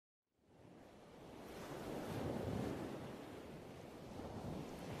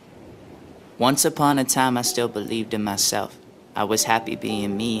Once upon a time I still believed in myself. I was happy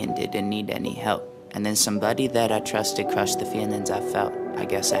being me and didn't need any help. And then somebody that I trusted crushed the feelings I felt. I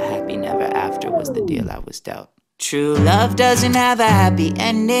guess a happy never after was the deal I was dealt. True love doesn't have a happy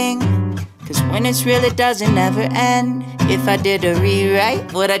ending, 'cause when it's real it doesn't ever end. If I did a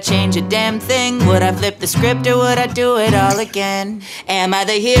rewrite, would I change a damn thing? Would I flip the script or would I do it all again? Am I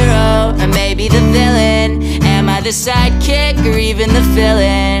the hero or maybe the villain? Am I the sidekick or even the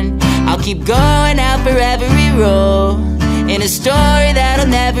fill-in? I'll keep going out for every role in a story that'll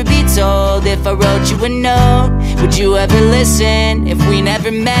never be told. If I wrote you a note, would you ever listen? If we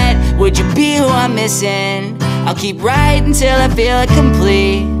never met, would you be who I'm missing? I'll keep writing till I feel like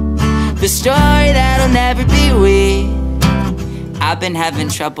complete, the story that'll never be we. I've been having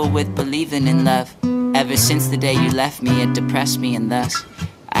trouble with believing in love. Ever since the day you left me, it depressed me, and thus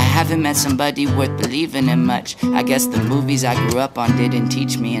I haven't met somebody worth believing in much. I guess the movies I grew up on didn't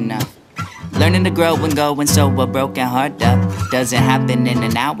teach me enough. Learning to grow and go, and so a broken heart up doesn't happen in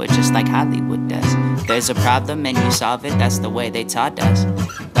an hour, just like Hollywood does. There's a problem and you solve it, that's the way they taught us.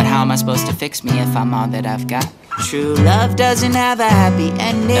 But how am I supposed to fix me if I'm all that I've got? True love doesn't have a happy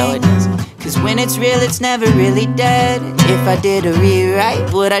ending. No, it doesn't. 'Cause when it's real, it's never really dead. If I did a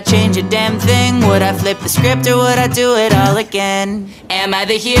rewrite, would I change a damn thing? Would I flip the script or would I do it all again? Am I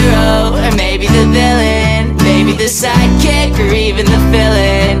the hero or maybe the villain? Maybe the sidekick or even the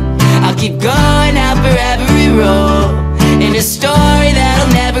fill-in? I'll keep going out for every role in a story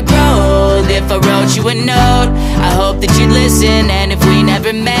that'll never grow old. If I wrote you a note, I hope that you'd listen. And if we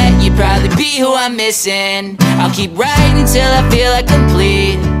never met, you'd probably be who I'm missing. I'll keep writing till I feel like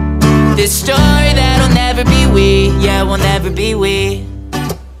complete, this story that'll never be we. Yeah, we'll never be we.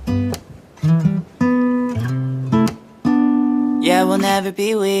 Yeah, we'll never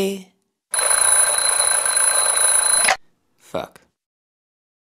be we. Fuck.